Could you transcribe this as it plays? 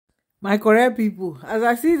My correct people, as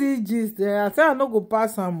I see this gist I say I no go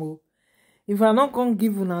pass am o if I no come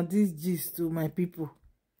give una this gist to my people.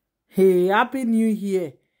 Hey, happy new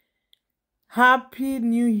year. Happy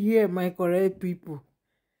new year, my correct people.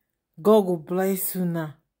 God go bless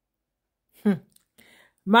una.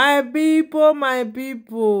 My people,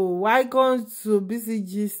 welcome to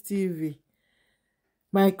BCGist TV.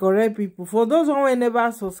 My correct people, for those who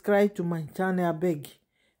never subscribe to my channel, abeg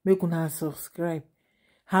make una subscribe.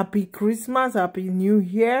 Happy Christmas, happy new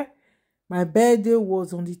year. My birthday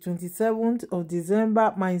was on the 27th of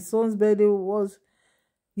December. My son's birthday was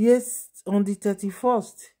on the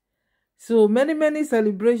 31st. So many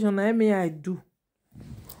celebrations I do.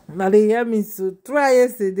 Now they hear me so try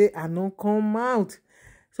yesterday I no come out.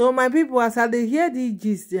 So my people, as I dey hear the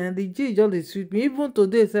gist and the gist just dey sweet me. Even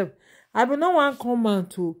today sef, I be no wan come out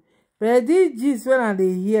too. But this gist when I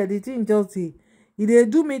dey hear, the thing just dey dey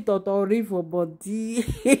do me totori for body.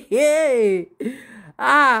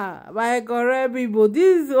 My correct people,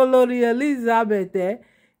 this Olori Elizabeth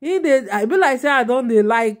I be like say I don dey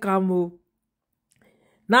like am o.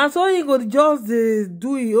 Na so he go just dey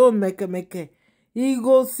do him own meke. He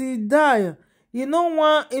go sit down. He no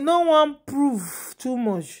wan prove too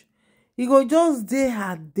much. He go just dey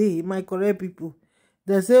her day, my correct people.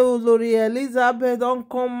 They say Olori Elizabeth don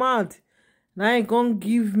come out. Now he come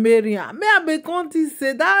give Mariam. Me I be come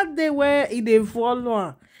say that day where he dey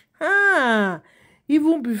follow am.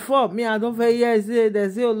 Even before me, I don't hear say they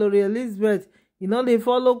say Olori Elizabeth, they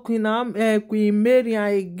follow Queen Mariam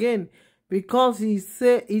again because he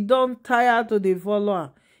say he don't tire to the follow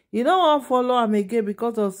her. He don't want follow am again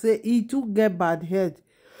because of say he too get bad head.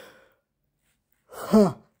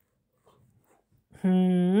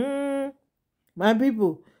 My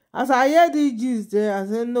people, as I hear this gist, I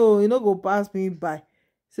say no, e no go pass me by.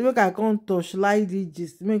 See make I come touch like this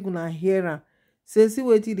gist, make una hear am. Say see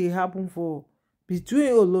wetin dey happen for between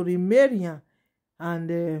Olori Mariam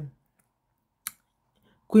and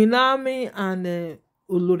Queen Naomi and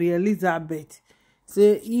Olori Elizabeth.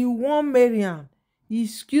 Say he want Mariam, he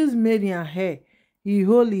excuse Mariam hair, he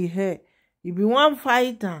hold him hair. He be one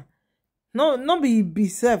fighter. No be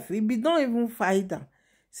self. He be don't even fight am.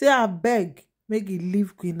 Say abeg make he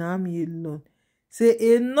leave Queen Naomi alone.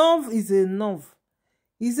 Say enough is enough.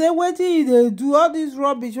 He say wetin he dey do, all this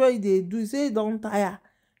rubbish wey he dey do, he say he don tire.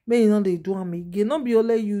 Make he no dey do am again. No be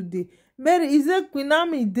only you dey. Mary, he say Queen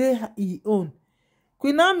Naomi dey him own.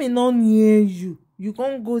 Queen Naomi no near you. You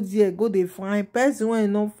can't go there, go dey find person wey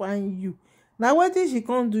no find you. Na wetin she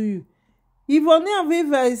can't do you? If Ooni of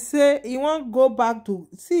Ife say he wan go back to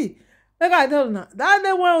see, make I tell you now, that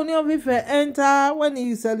day when Ooni of Ife enter, when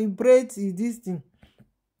he celebrate this thing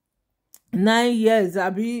 9 years,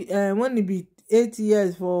 when he be 8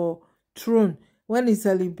 years for throne, when he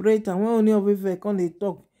celebrate and when Ooni of Ife come dey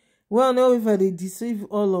talk, when Ooni of Ife dey deceive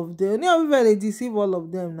all of them. Ooni of Ife dey deceive all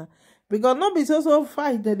of them now, because no be so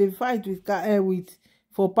fight that they fight with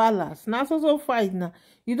for palace. Na so fight now.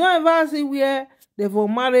 You don't ever see where they for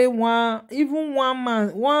marry one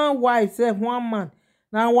man, one wife sef, one man.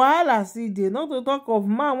 Now wahala still dey. Not to talk of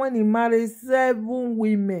man when he marry 7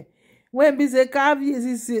 women. When be say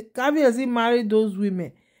Kabiyesi marry those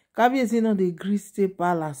women, Kabiyesi no dey gree stay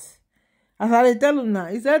palace. As I dey tell you now,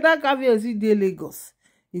 he said that Kabiyesi dey Lagos,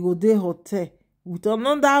 he go dey hotel with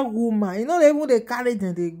another woman. You know, they even dey carry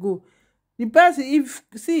them, they go. The person, if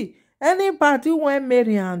see any party when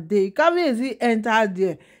Mariam dey, Kabiyesi enter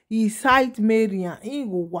there, he sight Mariam, he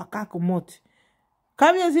go waka comot.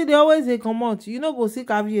 Kabiyesi dey always dey comot. You no go see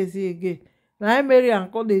Kabiyesi again. Na Mariam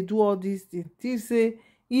come dey do all these things. Think say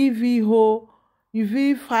if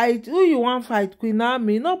he fight, who you want fight? Queen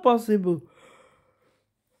Naomi? Not possible.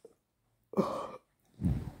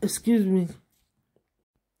 Excuse me.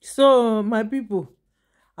 So my people,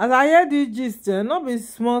 as I hear this gist, no be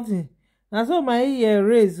small thing. Na so my ear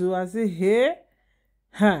raise. I say, hey,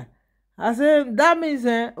 I say that means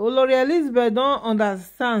Olori Elizabeth don't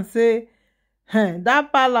understand. Say,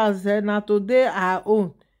 that palace na today her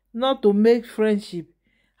own, not to make friendship.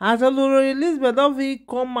 As Olori Elizabeth don fit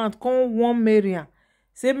come out, come warn Mariam,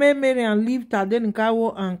 say make Mariam leave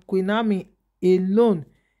Tadenikawo and Queen Naomi alone.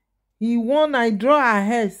 He warn I draw her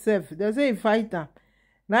head sef. They say he fight am.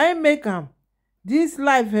 Na him make am. This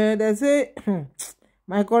life, they say,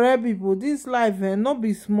 my correct people, this life no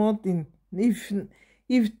be small thing.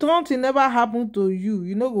 If something never happen to you,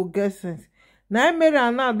 you no go get sense. Na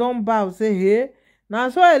Mariam now don bow say, hey, na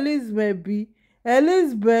so Elizabeth be.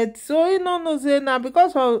 Elizabeth, so he no know say na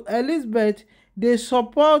because of Elizabeth dey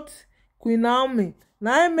support Queen Naomi.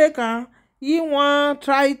 Na him make am, he wan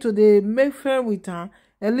try to dey make friend with her.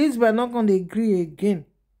 Elizabeth not gonna agree again.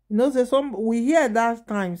 You know say some we hear that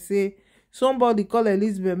time say somebody call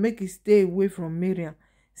Elizabeth make e stay away from Mariam,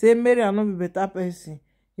 say Mariam no be better person.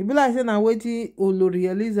 E be like say na wetin Olori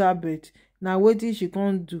Elizabeth na wetin she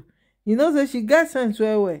can't do. You know say she get sense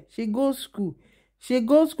well well. She go school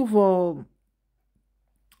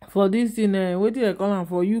for this thing wetin dem call am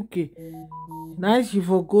for UK. Na she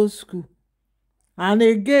for go school. And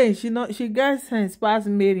again she get sense pass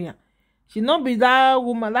Mariam. She no be that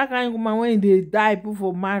woman, that kind woman when dey die put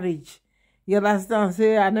for marriage. You understand?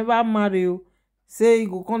 Say I never marry you. Say you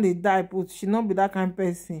go come dey die put. She no be that kind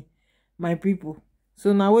person, my people.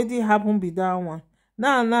 So na wetin happen be that one.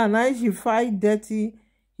 Now she fight dirty.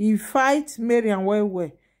 He fight Mariam well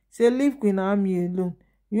well. Say leave Queen Naomi alone.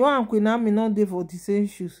 You and Queen Naomi no dey for the same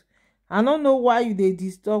shoes. I don't know why you dey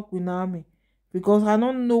disturb Queen Naomi, because I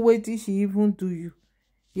don't know wetin she even do you.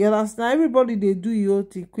 You understand? Everybody dey do your own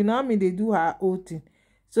thing. Queen Naomi dey do her own thing.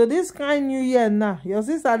 So this kind new year now, your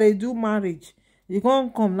sister dey do marriage. You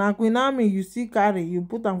can't come now. Queen Naomi you still carry, you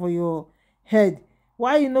put am for your head.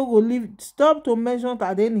 Why you no go leave? Stop to mention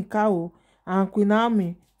Tadenikawo and Queen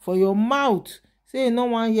Naomi for your mouth. Say you no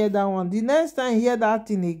wan hear that one. The next time you hear that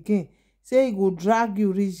thing again, say e go drag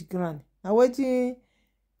you reach ground. Na wetin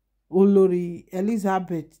Olori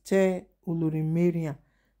Elizabeth tell Olori Mariam.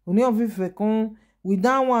 Ooni of Ife come with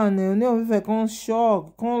that one. Ooni of Ife come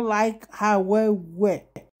shock, come like her well well.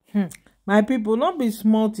 My people, no be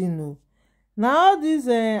small thing o. Na all dis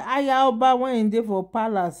aya oba wey im dey for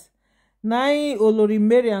palace, na im Olori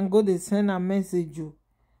Mariam go dey send am message o.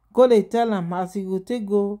 Go dey tell am as e go take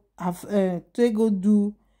go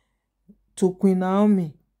do to Queen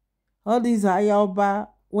Naomi. All dis aya oba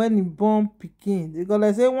when e born pikin, because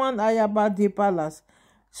dem say one ayaba dey palace.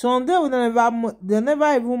 Some dey dem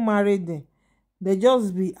never even marry dem. They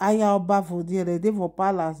just be aya oba for there. They dey for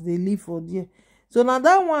palace, they live for there. So na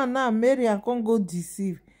that one now Mariam come go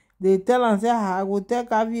deceive. They tell am say I go tell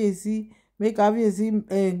Kabiyesi make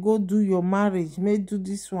Kabiyesi go do your marriage, make do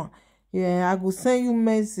this one. Yeah, I go send you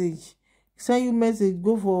message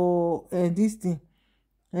go for this thing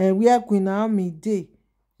where Queen Naomi dey.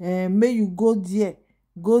 Make you go there,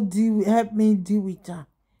 go deal, help me deal with her.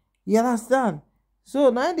 You understand? So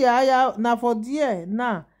now the aya na for there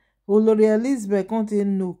now. Olori Elizabeth come take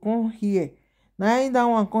no, come here. Now that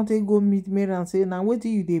one come take go meet Mariam say na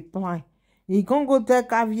wetin you dey plan. He come go tell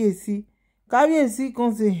Kabiyesi. Kabiyesi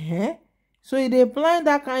come say so he dey plan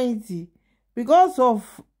that kind thing because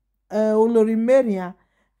of Olori Mariam.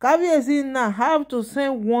 Kabiyesi now have to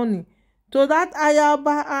send warning to that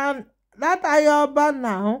ayaba, and that ayaba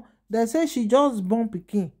now they say she just born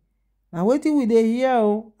pikin. Na wetin we dey hear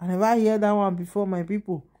o. I never hear that one before, my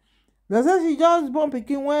people. They say she just born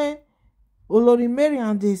pikin when Olori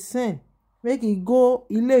Mariam dey send make e go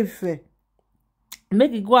Ile-Ife,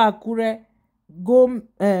 make e go Akure, go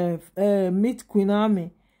meet Queen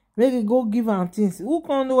Naomi, make e go give am things. Who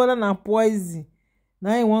come know whether na poison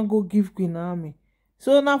na im wan go give Queen Naomi?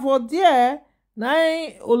 So na for there na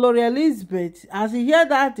Olori Elizabeth, as he hear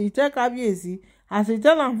that, he tell Kabiyesi, as he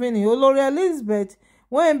tell am finish, Olori Elizabeth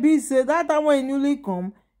when be say that time when he newly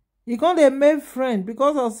come, he come dey make friend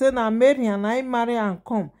because of say na Mariam na im marry am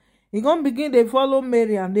come. He come begin dey follow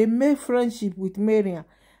Mariam, dey make friendship with Mariam.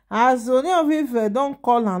 As Ooni of Ife don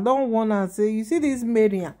call am, don warn am say you see this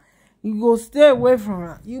Mariam, you go stay away from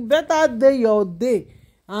her. You better dey your day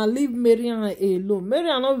and leave Mariam alone.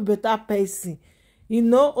 Mariam no be better person. You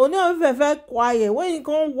know, Ooni of Ife very quiet when he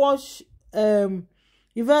come watch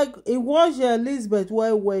he watch Elizabeth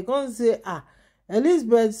well. He come say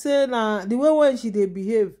Elizabeth say na the way when she dey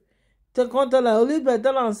behave. Come tell her, Elizabeth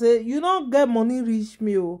tell am say you no get money reach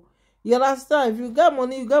me o. You understand? If you get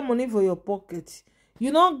money for your pocket.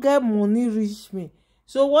 You no get money reach me.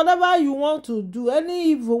 So whatever you want to do, any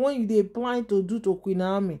evil when you dey plan to do to Queen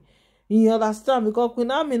Naomi, you understand? Because Queen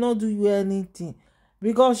Naomi no do you anything.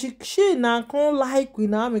 Because she now come like Queen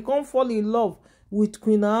Naomi, come fall in love with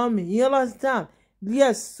Queen Naomi. You understand?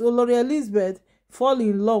 Yes, Olori Elizabeth fall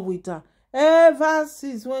in love with her. Ever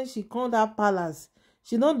since when she come that palace,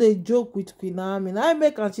 she don't dey joke with Queen Naomi. Now I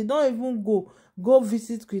make her, she don't even go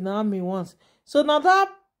visit Queen Naomi once. So now that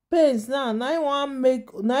pains now I want make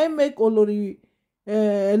Olori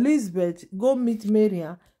Elizabeth go meet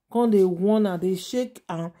Mariam, come dey warn her, dey shake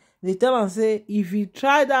am, dey tell am say if he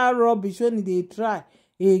try that rubbish when he dey try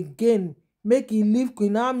again, make he leave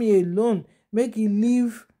Queen Naomi alone, make he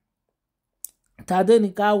leave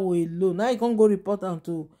Tadenikawo alone. Now he can't go report am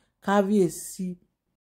to Kabiyesi.